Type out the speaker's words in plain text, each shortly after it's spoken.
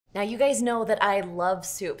Now you guys know that I love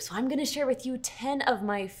soup, so I'm gonna share with you 10 of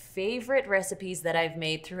my favorite recipes that I've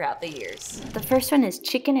made throughout the years. The first one is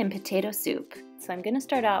chicken and potato soup. So I'm gonna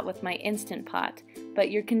start out with my Instant Pot, but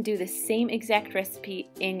you can do the same exact recipe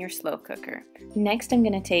in your slow cooker. Next I'm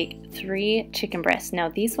gonna take 3 chicken breasts. Now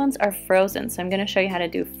these ones are frozen, so I'm gonna show you how to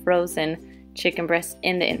do frozen chicken breasts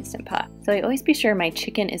in the Instant Pot. So I always be sure my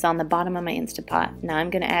chicken is on the bottom of my Instant Pot. Now I'm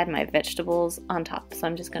gonna add my vegetables on top, so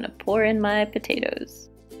I'm just gonna pour in my potatoes.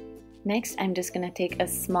 Next, I'm just gonna take a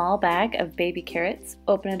small bag of baby carrots,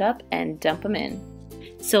 open it up, and dump them in.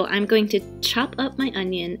 So I'm going to chop up my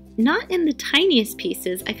onion, not in the tiniest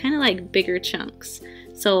pieces, I kind of like bigger chunks.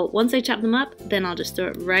 So once I chop them up, then I'll just throw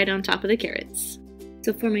it right on top of the carrots.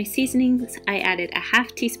 So for my seasonings, I added a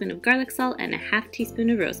 ½ teaspoon of garlic salt and a ½ teaspoon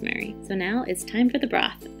of rosemary. So now it's time for the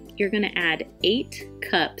broth. You're gonna add 8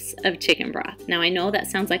 cups of chicken broth. Now I know that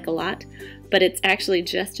sounds like a lot, but it's actually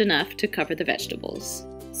just enough to cover the vegetables.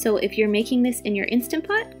 So if you're making this in your Instant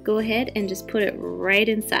Pot, go ahead and just put it right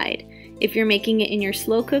inside. If you're making it in your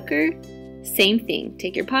slow cooker, same thing.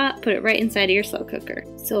 Take your pot, put it right inside of your slow cooker.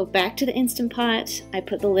 So back to the Instant Pot, I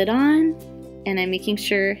put the lid on, and I'm making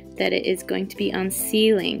sure that it is going to be on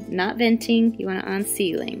sealing, not venting, you want it on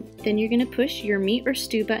sealing. Then you're gonna push your meat or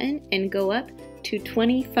stew button and go up to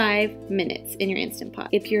 25 minutes in your Instant Pot.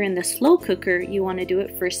 If you're in the slow cooker, you wanna do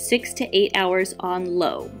it for 6 to 8 hours on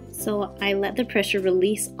low. So I let the pressure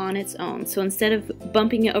release on its own. So instead of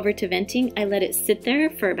bumping it over to venting, I let it sit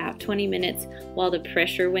there for about 20 minutes while the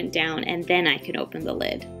pressure went down, and then I can open the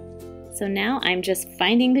lid. So now I'm just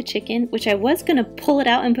finding the chicken, which I was gonna pull it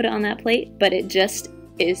out and put it on that plate, but it just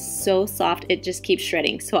is so soft, it just keeps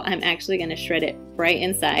shredding. So I'm actually gonna shred it right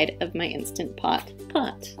inside of my Instant Pot.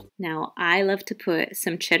 Now I love to put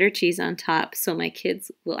some cheddar cheese on top so my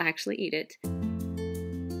kids will actually eat it.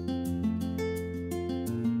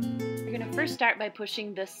 We're gonna first start by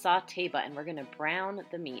pushing the saute button. We're gonna brown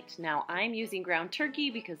the meat. Now I'm using ground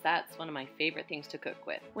turkey because that's one of my favorite things to cook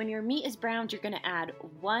with. When your meat is browned, you're gonna add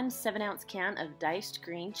 1 7-ounce can of diced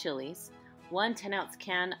green chilies, 1 10-ounce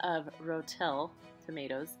can of rotel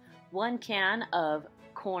tomatoes, 1 can of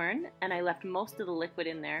corn, and I left most of the liquid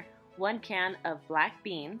in there, 1 can of black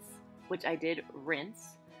beans, which I did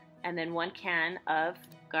rinse, and then 1 can of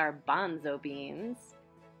garbanzo beans.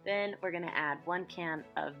 Then we're gonna add 1 can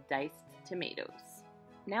of diced tomatoes.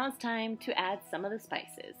 Now it's time to add some of the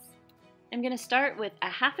spices. I'm gonna start with a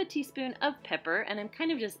 ½ teaspoon of pepper, and I'm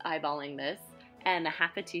kind of just eyeballing this, and a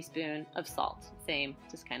 ½ teaspoon of salt. Same,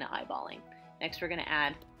 just kind of eyeballing. Next we're gonna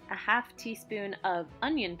add a ½ teaspoon of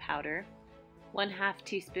onion powder, 1/2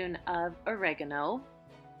 teaspoon of oregano,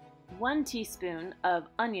 1 teaspoon of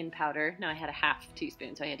onion powder. Now I had a ½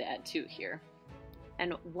 teaspoon, so I had to add 2 here.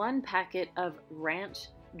 And 1 packet of ranch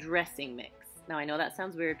dressing mix. Now I know that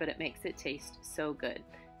sounds weird, but it makes it taste so good.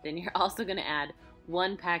 Then you're also gonna add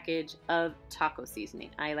 1 package of taco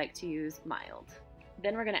seasoning. I like to use mild.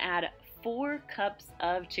 Then we're gonna add 4 cups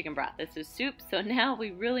of chicken broth. This is soup, so now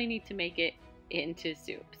we really need to make it into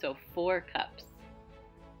soup. So 4 cups.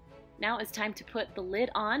 Now it's time to put the lid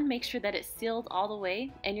on, make sure that it's sealed all the way,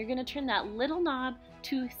 and you're gonna turn that little knob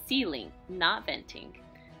to sealing, not venting.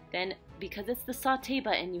 Then, because it's the saute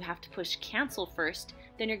button, you have to push cancel first,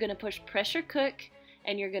 then you're gonna push pressure cook,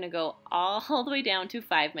 and you're gonna go all the way down to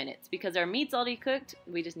 5 minutes. Because our meat's already cooked,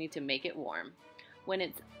 we just need to make it warm. When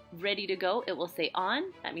it's ready to go, it will say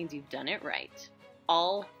on, that means you've done it right.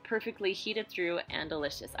 All perfectly heated through and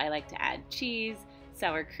delicious. I like to add cheese,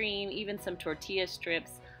 sour cream, even some tortilla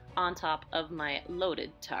strips on top of my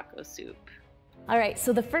loaded taco soup. All right,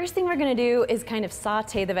 so the first thing we're gonna do is kind of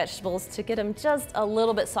saute the vegetables to get them just a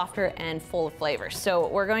little bit softer and full of flavor. So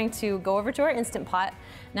we're going to go over to our Instant Pot.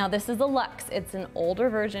 Now this is the Luxe, it's an older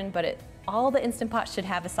version, but all the Instant Pots should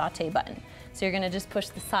have a saute button. So you're gonna just push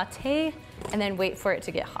the saute and then wait for it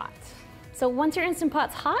to get hot. So once your Instant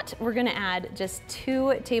Pot's hot, we're gonna add just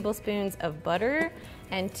 2 tablespoons of butter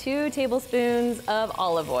and 2 tablespoons of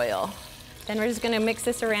olive oil. Then we're just gonna mix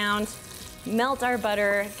this around, melt our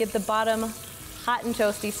butter, get the bottom hot and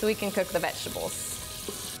toasty so we can cook the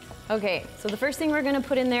vegetables. Okay, so the first thing we're gonna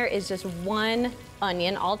put in there is just 1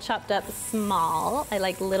 onion, all chopped up small. I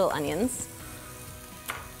like little onions.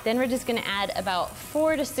 Then we're just gonna add about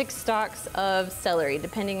 4 to 6 stalks of celery,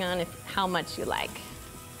 depending on how much you like.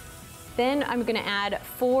 Then I'm gonna add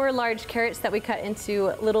 4 large carrots that we cut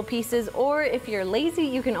into little pieces, or if you're lazy,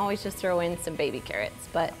 you can always just throw in some baby carrots,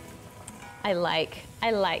 but I like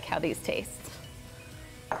how these taste.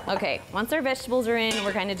 Okay, once our vegetables are in,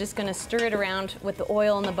 we're kind of just gonna stir it around with the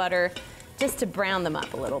oil and the butter just to brown them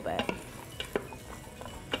up a little bit.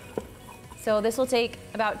 So this will take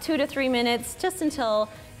about 2 to 3 minutes, just until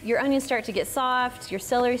your onions start to get soft, your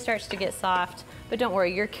celery starts to get soft, but don't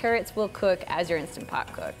worry, your carrots will cook as your Instant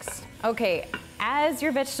Pot cooks. Okay, as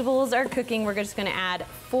your vegetables are cooking, we're just gonna add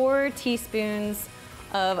 4 teaspoons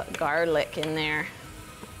of garlic in there.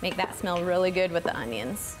 Make that smell really good with the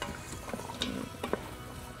onions.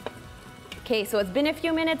 Okay, so it's been a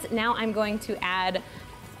few minutes. Now I'm going to add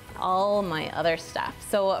all my other stuff.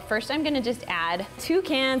 So first I'm gonna just add 2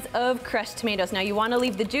 cans of crushed tomatoes. Now you wanna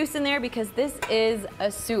leave the juice in there because this is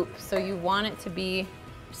a soup, so you want it to be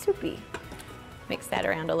soupy. Mix that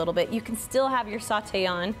around a little bit. You can still have your saute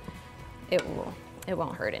on. It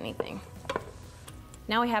won't hurt anything.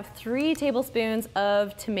 Now we have 3 tablespoons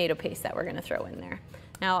of tomato paste that we're gonna throw in there.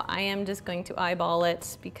 Now I am just going to eyeball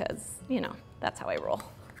it because, you know, that's how I roll.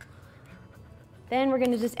 Then we're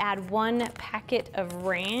gonna just add 1 packet of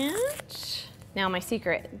ranch. Now my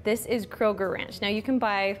secret, this is Kroger ranch. Now you can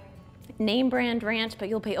buy name brand ranch, but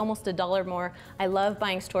you'll pay almost $1 more. I love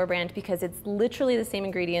buying store brand because it's literally the same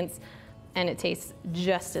ingredients and it tastes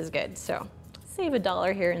just as good. So save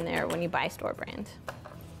 $1 here and there when you buy store brand.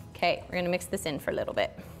 Okay, we're gonna mix this in for a little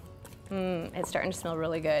bit. It's starting to smell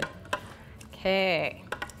really good. Okay,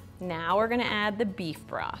 now we're gonna add the beef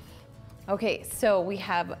broth. Okay, so we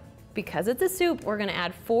have, because it's a soup, we're gonna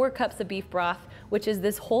add 4 cups of beef broth, which is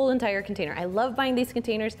this whole entire container. I love buying these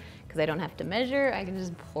containers because I don't have to measure, I can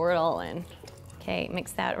just pour it all in. Okay,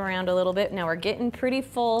 mix that around a little bit. Now we're getting pretty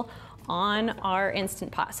full on our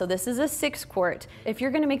Instant Pot. So this is a 6 quart. If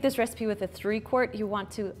you're gonna make this recipe with a 3 quart, you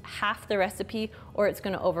want to half the recipe or it's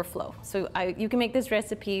gonna overflow. So you can make this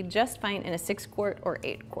recipe just fine in a 6 quart or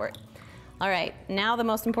 8 quart. All right, now the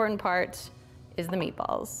most important part is the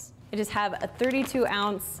meatballs. I just have a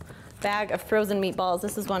 32-ounce bag of frozen meatballs.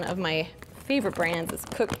 This is one of my favorite brands. It's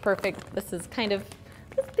cooked perfect. These are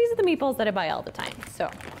the meatballs that I buy all the time. So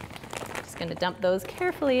just gonna dump those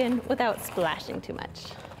carefully in without splashing too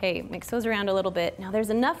much. Okay, mix those around a little bit. Now there's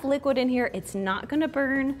enough liquid in here, it's not gonna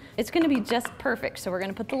burn. It's gonna be just perfect. So we're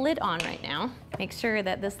gonna put the lid on right now. Make sure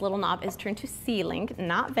that this little knob is turned to sealing,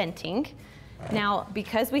 not venting. Now,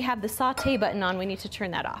 because we have the saute button on, we need to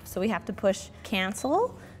turn that off. So we have to push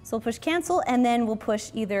cancel. So we'll push cancel and then we'll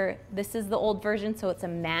push either, this is the old version, so it's a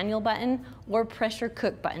manual button, or pressure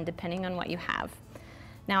cook button, depending on what you have.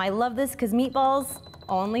 Now I love this because meatballs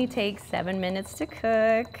only take 7 minutes to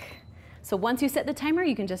cook. So once you set the timer,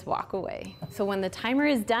 you can just walk away. So when the timer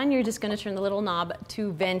is done, you're just gonna turn the little knob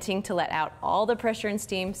to venting to let out all the pressure and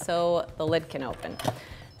steam so the lid can open.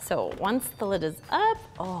 So once the lid is up,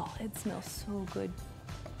 oh, it smells so good.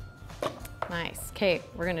 Nice, okay,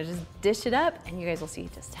 we're gonna just dish it up and you guys will see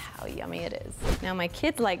just how yummy it is. Now my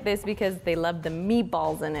kids like this because they love the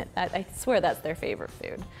meatballs in it. I swear that's their favorite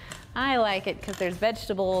food. I like it because there's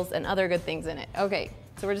vegetables and other good things in it. Okay,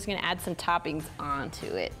 so we're just gonna add some toppings onto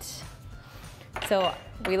it. So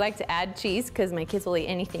we like to add cheese because my kids will eat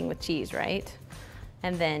anything with cheese, right?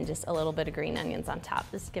 And then just a little bit of green onions on top.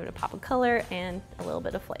 Just to give it a pop of color and a little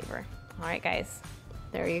bit of flavor. All right, guys,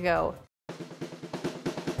 there you go.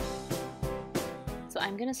 So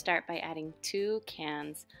I'm gonna start by adding 2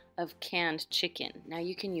 cans of canned chicken. Now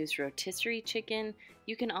you can use rotisserie chicken,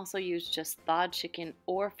 you can also use just thawed chicken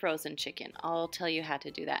or frozen chicken. I'll tell you how to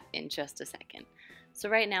do that in just a second. So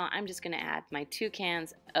right now I'm just gonna add my 2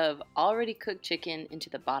 cans of already cooked chicken into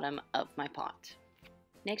the bottom of my pot.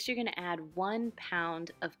 Next you're gonna add 1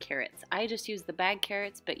 pound of carrots. I just use the bag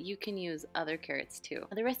carrots, but you can use other carrots too.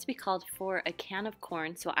 The recipe called for a can of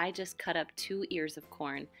corn, so I just cut up 2 ears of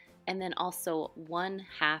corn and then also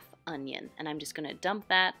 1/2 onion, and I'm just gonna dump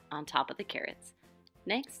that on top of the carrots.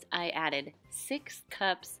 Next I added 6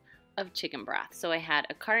 cups of chicken broth. So I had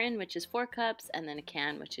a carton, which is 4 cups, and then a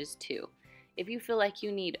can, which is 2. If you feel like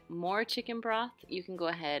you need more chicken broth, you can go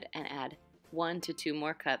ahead and add 1 to 2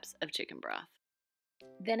 more cups of chicken broth.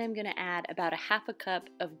 Then I'm gonna add about 1/2 cup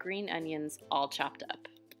of green onions all chopped up.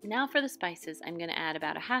 Now for the spices, I'm gonna add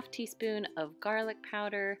about 1/2 teaspoon of garlic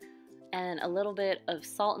powder and a little bit of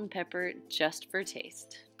salt and pepper just for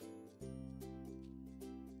taste.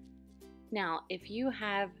 Now, if you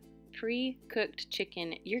have pre-cooked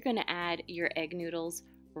chicken, you're gonna add your egg noodles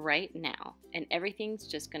right now, and everything's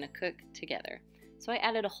just gonna cook together. So I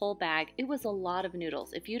added a whole bag. It was a lot of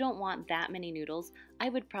noodles. If you don't want that many noodles, I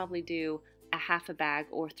would probably do 1/2 bag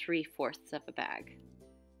or 3/4 of a bag.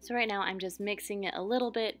 So right now I'm just mixing it a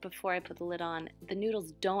little bit before I put the lid on. The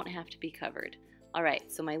noodles don't have to be covered. All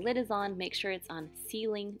right, so my lid is on. Make sure it's on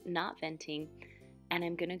sealing, not venting, and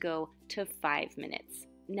I'm gonna go to 5 minutes.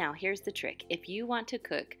 Now here's the trick. If you want to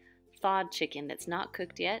cook thawed chicken that's not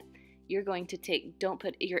cooked yet, you're going to don't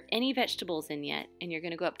put any vegetables in yet, and you're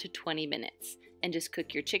gonna go up to 20 minutes and just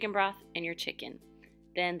cook your chicken broth and your chicken.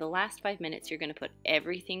 Then the last 5 minutes, you're going to put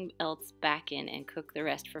everything else back in and cook the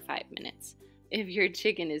rest for 5 minutes. If your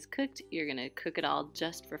chicken is cooked, you're going to cook it all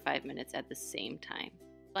just for 5 minutes at the same time.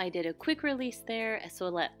 I did a quick release there, so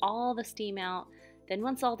let all the steam out. Then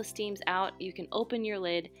once all the steam's out, you can open your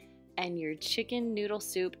lid and your chicken noodle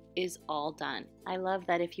soup is all done. I love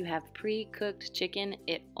that if you have pre-cooked chicken,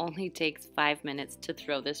 it only takes 5 minutes to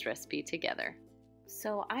throw this recipe together.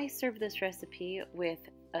 So I serve this recipe with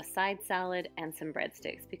a side salad and some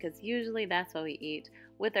breadsticks because usually that's what we eat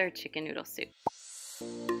with our chicken noodle soup.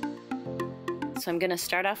 So I'm going to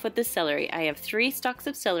start off with the celery. I have 3 stalks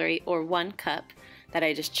of celery, or 1 cup, that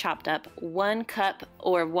I just chopped up, 1 cup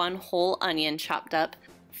or 1 whole onion chopped up,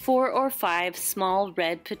 4 or 5 small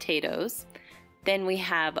red potatoes. Then we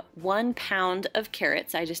have 1 pound of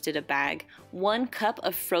carrots, I just did a bag, 1 cup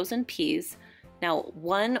of frozen peas, now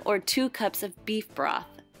 1 or 2 cups of beef broth.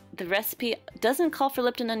 The recipe doesn't call for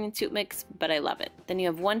Lipton onion soup mix, but I love it. Then you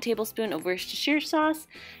have 1 tablespoon of Worcestershire sauce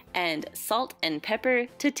and salt and pepper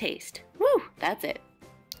to taste. Woo, that's it.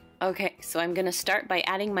 Okay, so I'm gonna start by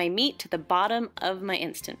adding my meat to the bottom of my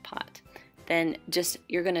Instant Pot. Then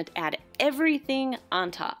you're gonna add everything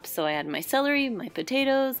on top. So I add my celery, my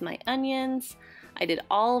potatoes, my onions. I did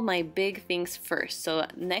all my big things first. So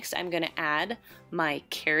next I'm gonna add my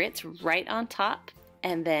carrots right on top,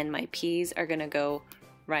 and then my peas are gonna go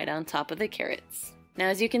right on top of the carrots. Now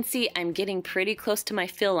as you can see, I'm getting pretty close to my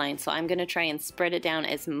fill line, so I'm gonna try and spread it down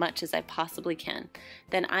as much as I possibly can.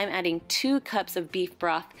 Then I'm adding 2 cups of beef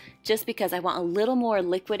broth just because I want a little more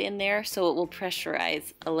liquid in there so it will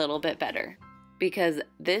pressurize a little bit better. Because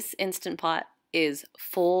this Instant Pot is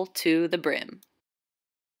full to the brim.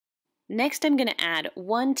 Next I'm gonna add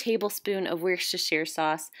 1 tablespoon of Worcestershire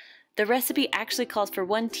sauce. The recipe actually calls for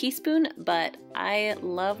 1 teaspoon, but I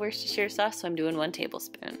love Worcestershire sauce, so I'm doing 1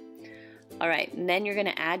 tablespoon. Alright, and then you're going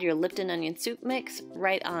to add your Lipton onion soup mix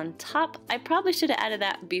right on top. I probably should have added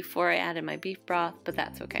that before I added my beef broth, but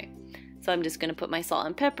that's okay. So I'm just going to put my salt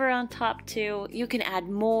and pepper on top too. You can add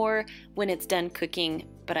more when it's done cooking,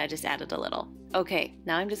 but I just added a little. Okay,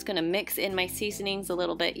 now I'm just going to mix in my seasonings a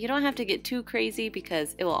little bit. You don't have to get too crazy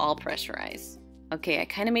because it will all pressurize. Okay, I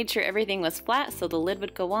kind of made sure everything was flat so the lid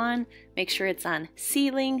would go on. Make sure it's on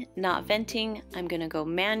sealing, not venting. I'm going to go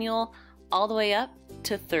manual all the way up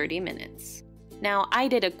to 30 minutes. Now I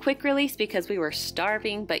did a quick release because we were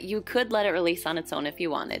starving, but you could let it release on its own if you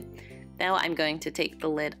wanted. Now I'm going to take the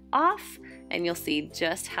lid off and you'll see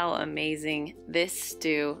just how amazing this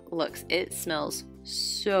stew looks. It smells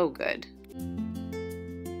so good.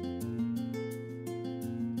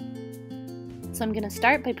 So I'm going to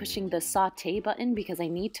start by pushing the saute button because I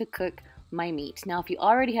need to cook my meat. Now if you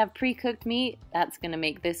already have pre-cooked meat, that's going to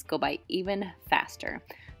make this go by even faster.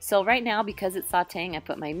 So right now, because it's sauteing, I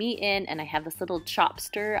put my meat in and I have this little chop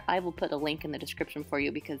stir. I will put a link in the description for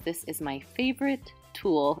you because this is my favorite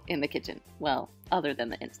tool in the kitchen. Well, other than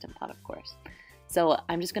the Instant Pot, of course. So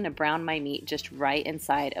I'm just gonna brown my meat just right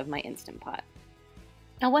inside of my Instant Pot.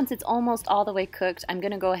 Now once it's almost all the way cooked, I'm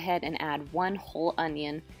gonna go ahead and add 1 whole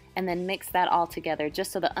onion and then mix that all together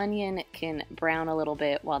just so the onion can brown a little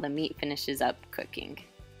bit while the meat finishes up cooking.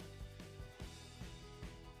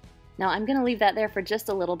 Now I'm going to leave that there for just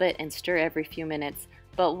a little bit and stir every few minutes,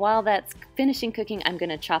 but while that's finishing cooking, I'm going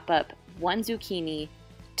to chop up 1 zucchini,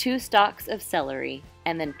 2 stalks of celery,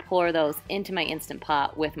 and then pour those into my Instant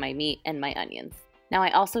Pot with my meat and my onions. Now I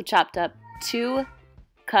also chopped up 2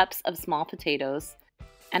 cups of small potatoes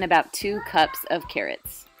and about 2 cups of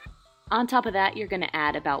carrots. On top of that, you're going to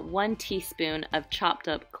add about 1 teaspoon of chopped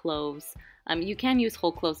up cloves. You can use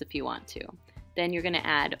whole cloves if you want to. Then you're going to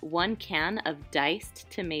add 1 can of diced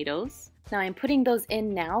tomatoes. Now I'm putting those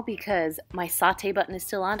in now because my saute button is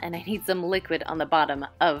still on and I need some liquid on the bottom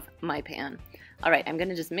of my pan. Alright, I'm going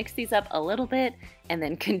to just mix these up a little bit and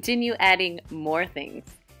then continue adding more things.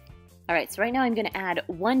 Alright, so right now I'm going to add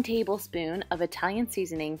 1 tablespoon of Italian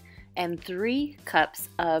seasoning and 3 cups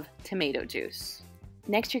of tomato juice.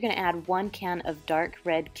 Next you're going to add 1 can of dark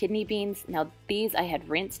red kidney beans. Now these I had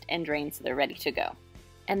rinsed and drained so they're ready to go.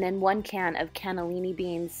 And then 1 can of cannellini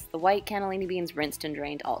beans, the white cannellini beans rinsed and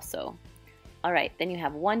drained also. Alright, then you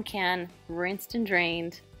have 1 can rinsed and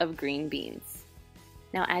drained of green beans.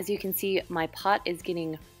 Now as you can see, my pot is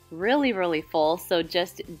getting really full, so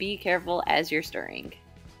just be careful as you're stirring.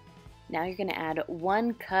 Now you're going to add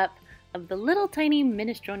 1 cup of the little tiny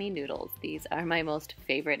minestrone noodles. These are my most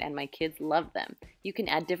favorite and my kids love them. You can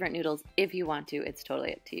add different noodles if you want to, it's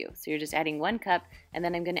totally up to you. So you're just adding 1 cup and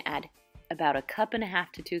then I'm going to add about 1.5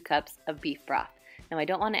 cups to 2 cups of beef broth. Now I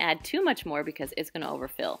don't want to add too much more because it's going to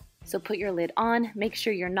overfill. So put your lid on, make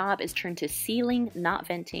sure your knob is turned to sealing, not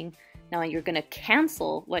venting. Now you're going to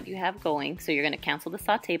cancel what you have going, so you're going to cancel the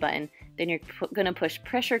saute button, then you're going to push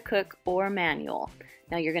pressure cook or manual.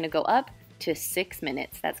 Now you're going to go up to 6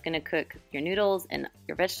 minutes. That's going to cook your noodles and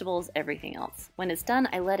your vegetables, everything else. When it's done,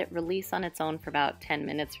 I let it release on its own for about 10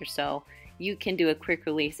 minutes or so. You can do a quick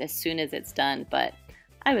release as soon as it's done, but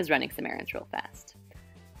I was running some errands real fast.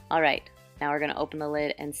 All right, now we're going to open the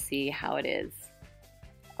lid and see how it is.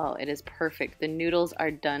 Oh, it is perfect. The noodles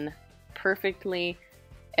are done perfectly.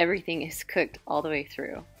 Everything is cooked all the way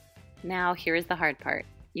through. Now here is the hard part.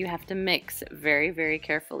 You have to mix very, very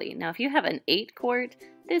carefully. Now if you have an 8-quart,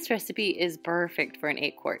 this recipe is perfect for an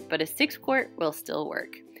 8-quart, but a 6-quart will still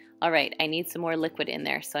work. All right, I need some more liquid in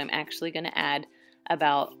there, so I'm actually going to add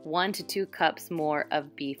about 1 to 2 cups more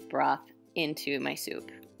of beef broth into my soup.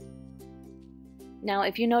 Now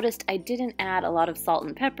if you noticed, I didn't add a lot of salt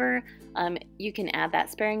and pepper. You can add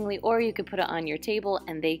that sparingly, or you could put it on your table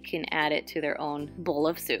and they can add it to their own bowl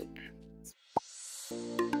of soup.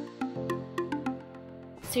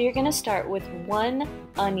 So you're going to start with 1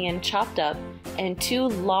 onion chopped up and 2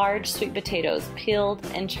 large sweet potatoes peeled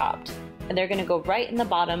and chopped. And they're going to go right in the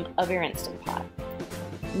bottom of your Instant Pot.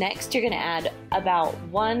 Next, you're going to add about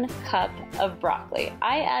 1 cup of broccoli.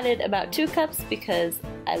 I added about 2 cups because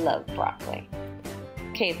I love broccoli.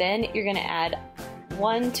 Okay, then you're going to add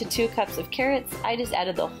 1 to 2 cups of carrots. I just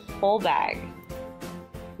added the whole bag.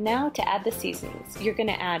 Now to add the seasonings, you're going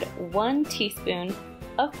to add 1 teaspoon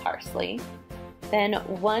of parsley, then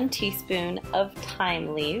 1 teaspoon of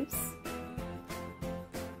thyme leaves,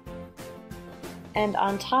 and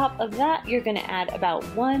on top of that you're going to add about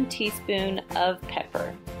 1 teaspoon of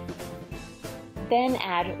pepper. Then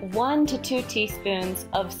add 1 to 2 teaspoons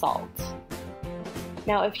of salt.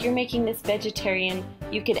 Now if you're making this vegetarian,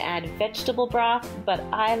 you could add vegetable broth, but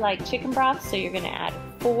I like chicken broth, so you're going to add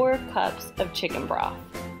 4 cups of chicken broth.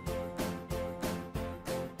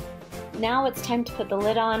 Now it's time to put the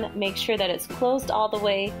lid on. Make sure that it's closed all the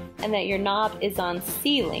way and that your knob is on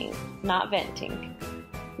sealing, not venting.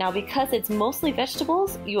 Now because it's mostly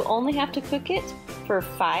vegetables, you only have to cook it for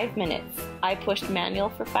 5 minutes. I pushed manual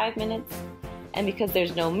for 5 minutes, and because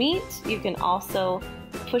there's no meat, you can also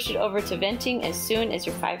push it over to venting as soon as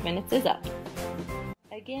your 5 minutes is up.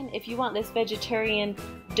 Again, if you want this vegetarian,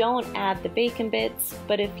 don't add the bacon bits,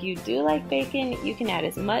 but if you do like bacon, you can add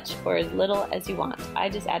as much or as little as you want. I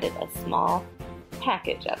just added a small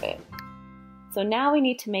package of it. So now we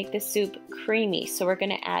need to make this soup creamy, so we're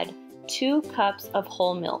going to add 2 cups of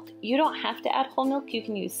whole milk. You don't have to add whole milk, you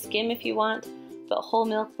can use skim if you want, but whole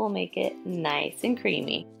milk will make it nice and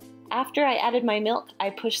creamy. After I added my milk,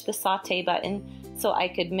 I pushed the saute button so I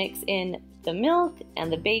could mix in the milk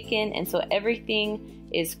and the bacon, and so everything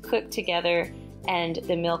is cooked together and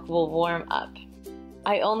the milk will warm up.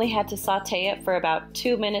 I only had to saute it for about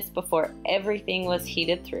 2 minutes before everything was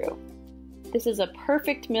heated through. This is a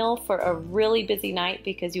perfect meal for a really busy night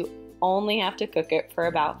because you only have to cook it for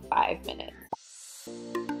about 5 minutes.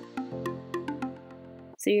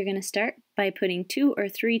 So you're going to start by putting 2 or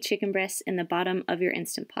 3 chicken breasts in the bottom of your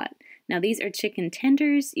Instant Pot. Now these are chicken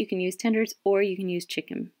tenders. You can use tenders or you can use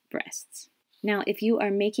chicken breasts. Now if you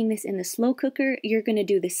are making this in the slow cooker, you're going to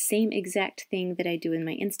do the same exact thing that I do in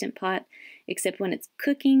my Instant Pot, except when it's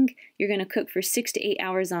cooking, you're going to cook for 6 to 8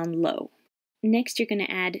 hours on low. Next, you're going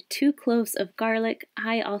to add 2 cloves of garlic.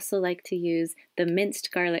 I also like to use the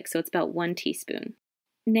minced garlic, so it's about 1 teaspoon.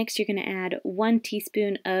 Next, you're going to add 1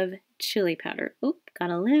 teaspoon of chili powder. Oop,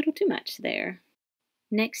 got a little too much there.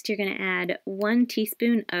 Next, you're going to add 1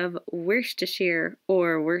 teaspoon of Worcestershire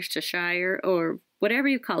or whatever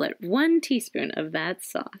you call it, 1 teaspoon of that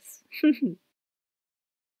sauce.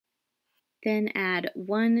 Then add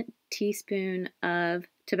 1 teaspoon of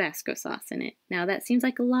Tabasco sauce in it. Now that seems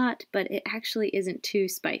like a lot, but it actually isn't too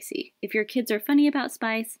spicy. If your kids are funny about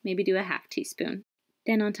spice, maybe do a ½ teaspoon.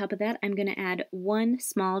 Then on top of that, I'm going to add 1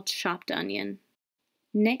 small chopped onion.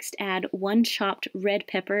 Next, add 1 chopped red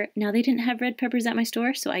pepper. Now they didn't have red peppers at my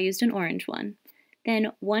store, so I used an orange one.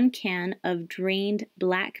 Then 1 can of drained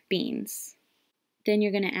black beans. Then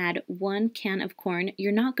you're going to add 1 can of corn.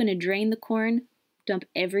 You're not going to drain the corn, dump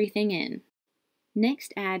everything in.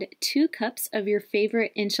 Next, add 2 cups of your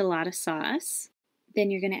favorite enchilada sauce.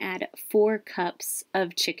 Then you're going to add 4 cups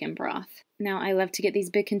of chicken broth. Now, I love to get these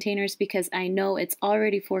big containers because I know it's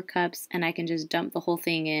already 4 cups and I can just dump the whole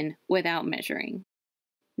thing in without measuring.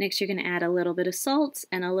 Next, you're going to add a little bit of salt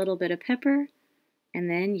and a little bit of pepper, and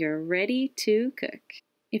then you're ready to cook.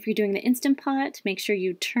 If you're doing the Instant Pot, make sure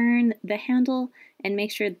you turn the handle and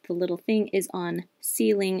make sure the little thing is on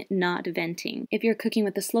sealing, not venting. If you're cooking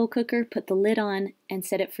with the slow cooker, put the lid on and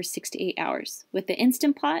set it for 6 to 8 hours. With the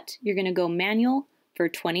Instant Pot, you're going to go manual for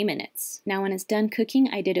 20 minutes. Now when it's done cooking,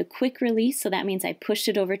 I did a quick release, so that means I pushed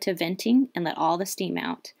it over to venting and let all the steam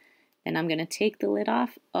out. Then I'm gonna take the lid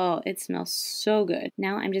off. Oh, it smells so good.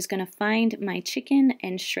 Now I'm just gonna find my chicken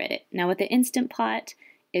and shred it. Now with the Instant Pot,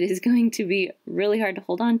 it is going to be really hard to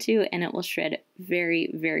hold on to and it will shred very,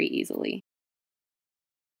 very easily.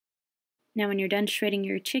 Now when you're done shredding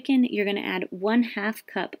your chicken, you're gonna add 1/2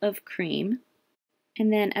 cup of cream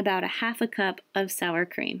and then about 1/2 cup of sour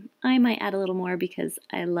cream. I might add a little more because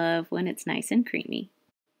I love when it's nice and creamy.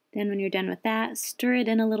 Then when you're done with that, stir it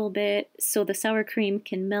in a little bit so the sour cream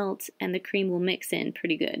can melt and the cream will mix in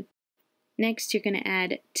pretty good. Next, you're going to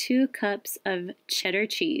add 2 cups of cheddar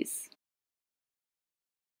cheese.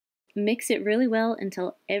 Mix it really well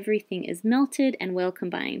until everything is melted and well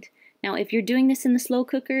combined. Now, if you're doing this in the slow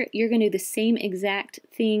cooker, you're going to do the same exact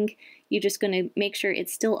thing. You're just going to make sure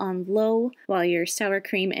it's still on low while your sour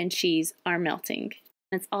cream and cheese are melting.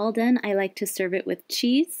 When it's all done, I like to serve it with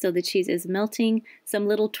cheese, so the cheese is melting, some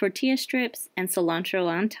little tortilla strips, and cilantro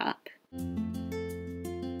on top.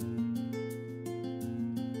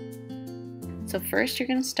 So first you're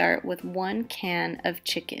going to start with 1 can of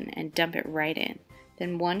chicken and dump it right in.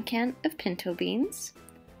 Then 1 can of pinto beans,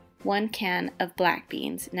 1 can of black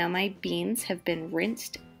beans. Now my beans have been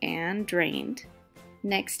rinsed and drained.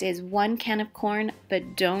 Next is 1 can of corn,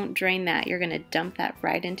 but don't drain that. You're going to dump that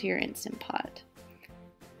right into your Instant Pot.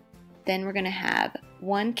 Then we're going to have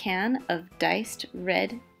 1 can of diced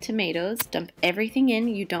red tomatoes. Dump everything in.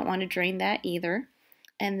 You don't want to drain that either.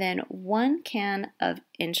 And then 1 can of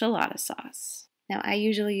enchilada sauce. Now I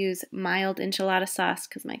usually use mild enchilada sauce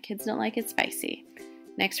because my kids don't like it spicy.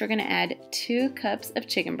 Next we're going to add 2 cups of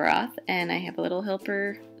chicken broth, and I have a little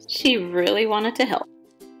helper. She really wanted to help.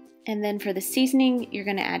 And then for the seasoning, you're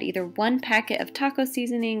going to add either 1 packet of taco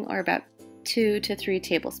seasoning or about 2 to 3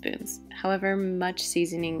 tablespoons. However much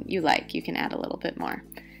seasoning you like, you can add a little bit more.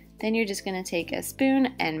 Then you're just going to take a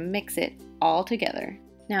spoon and mix it all together.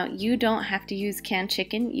 Now you don't have to use canned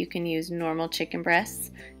chicken, you can use normal chicken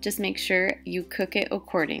breasts. Just make sure you cook it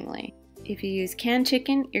accordingly. If you use canned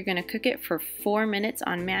chicken, you're going to cook it for 4 minutes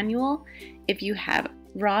on manual. If you have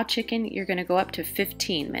raw chicken, you're going to go up to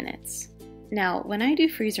 15 minutes. Now, when I do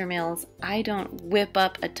freezer meals, I don't whip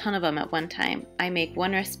up a ton of them at one time. I make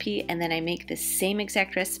one recipe and then I make the same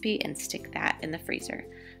exact recipe and stick that in the freezer.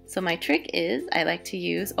 So my trick is I like to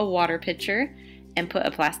use a water pitcher and put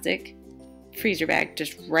a plastic freezer bag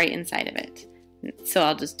just right inside of it. So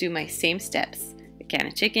I'll just do my same steps. A can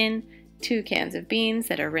of chicken, 2 cans of beans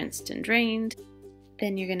that are rinsed and drained.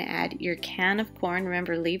 Then you're going to add your can of corn.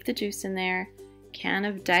 Remember, leave the juice in there. Can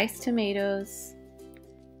of diced tomatoes.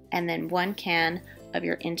 And then 1 can of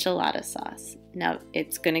your enchilada sauce. Now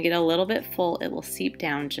it's going to get a little bit full. It will seep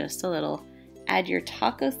down just a little. Add your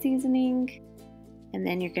taco seasoning, and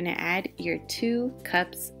then you're going to add your 2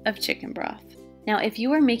 cups of chicken broth. Now if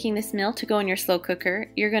you are making this meal to go in your slow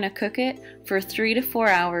cooker, you're going to cook it for 3 to 4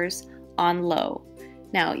 hours on low.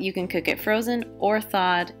 Now you can cook it frozen or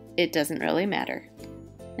thawed, it doesn't really matter.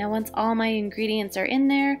 Now once all my ingredients are in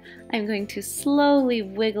there, I'm going to slowly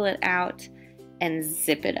wiggle it out and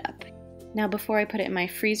zip it up. Now before I put it in my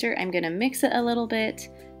freezer, I'm going to mix it a little bit,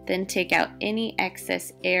 then take out any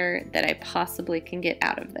excess air that I possibly can get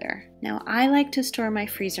out of there. Now I like to store my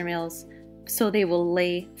freezer meals so they will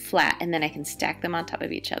lay flat and then I can stack them on top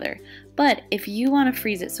of each other. But if you want to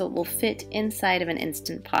freeze it so it will fit inside of an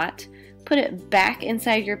Instant Pot, put it back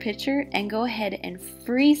inside your pitcher and go ahead and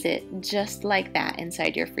freeze it just like that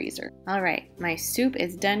inside your freezer. Alright, my soup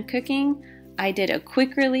is done cooking. I did a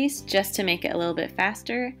quick release just to make it a little bit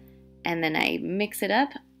faster, and then I mix it up.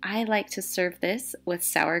 I like to serve this with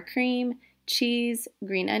sour cream, cheese,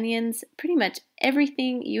 green onions, pretty much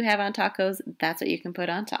everything you have on tacos, that's what you can put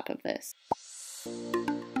on top of this.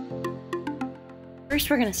 First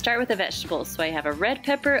we're going to start with the vegetables. So I have a red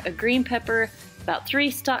pepper, a green pepper, about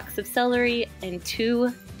 3 stalks of celery, and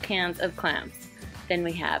 2 cans of clams. Then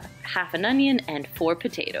we have half an onion and 4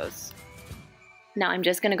 potatoes. Now I'm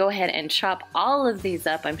just going to go ahead and chop all of these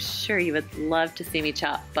up. I'm sure you would love to see me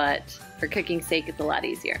chop, but for cooking's sake it's a lot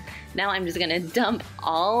easier. Now I'm just going to dump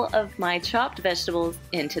all of my chopped vegetables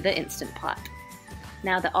into the Instant Pot.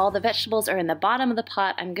 Now that all the vegetables are in the bottom of the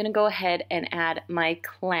pot, I'm going to go ahead and add my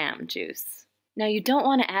clam juice. Now you don't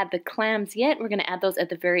want to add the clams yet, we're going to add those at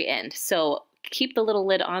the very end. So keep the little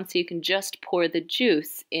lid on so you can just pour the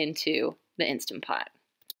juice into the Instant Pot.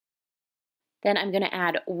 Then I'm going to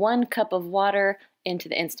add 1 cup of water into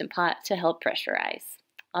the Instant Pot to help pressurize.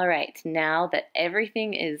 All right, now that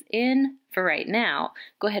everything is in for right now,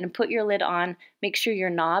 go ahead and put your lid on. Make sure your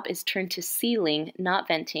knob is turned to sealing, not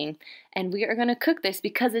venting. And we are going to cook this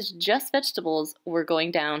because it's just vegetables. We're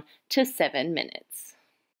going down to 7 minutes.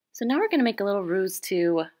 So now we're going to make a little ruse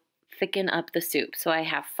to thicken up the soup. So I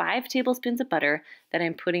have 5 tablespoons of butter that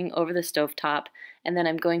I'm putting over the stovetop, and then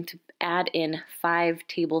I'm going to add in 5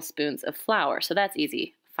 tablespoons of flour. So that's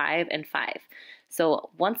easy, 5 and 5. So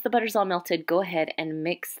once the butter's all melted, go ahead and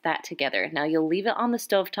mix that together. Now you'll leave it on the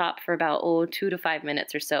stovetop for about 2 to 5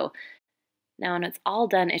 minutes or so. Now when it's all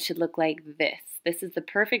done, it should look like this. This is the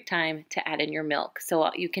perfect time to add in your milk.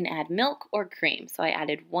 So you can add milk or cream. So I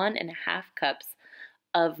added 1.5 cups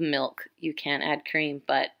of milk. You can add cream,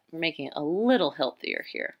 but we're making it a little healthier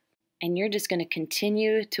here. And you're just going to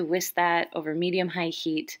continue to whisk that over medium-high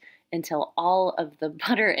heat until all of the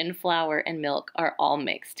butter and flour and milk are all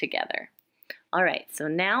mixed together. All right, so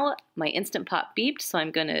now my Instant Pot beeped, so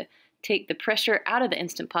I'm going to take the pressure out of the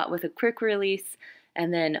Instant Pot with a quick release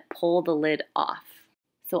and then pull the lid off.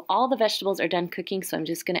 So all the vegetables are done cooking, so I'm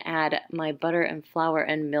just going to add my butter and flour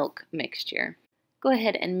and milk mixture. Go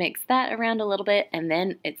ahead and mix that around a little bit, and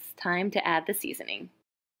then it's time to add the seasoning.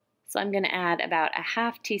 So I'm going to add about a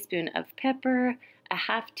 1/2 teaspoon of pepper, a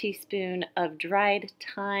 1/2 teaspoon of dried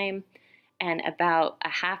thyme, and about a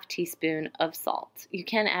 1/2 teaspoon of salt. You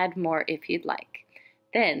can add more if you'd like.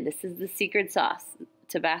 Then this is the secret sauce,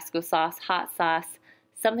 Tabasco sauce, hot sauce,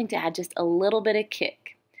 something to add just a little bit of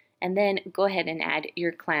kick. And then go ahead and add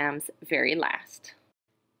your clams very last.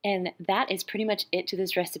 And that is pretty much it to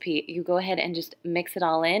this recipe. You go ahead and just mix it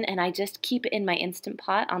all in, and I just keep it in my Instant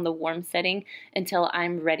Pot on the warm setting until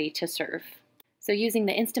I'm ready to serve. So using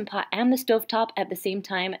the Instant Pot and the stovetop at the same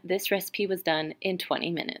time, this recipe was done in 20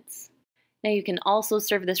 minutes. Now you can also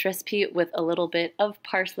serve this recipe with a little bit of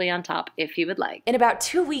parsley on top if you would like. In about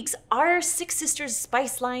 2 weeks, our Six Sisters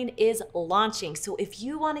spice line is launching. So if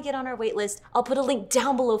you want to get on our wait list, I'll put a link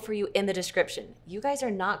down below for you in the description. You guys are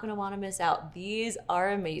not going to want to miss out. These are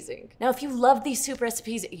amazing. Now, if you love these soup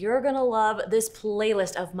recipes, you're going to love this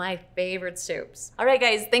playlist of my favorite soups. All right,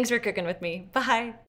 guys, thanks for cooking with me. Bye.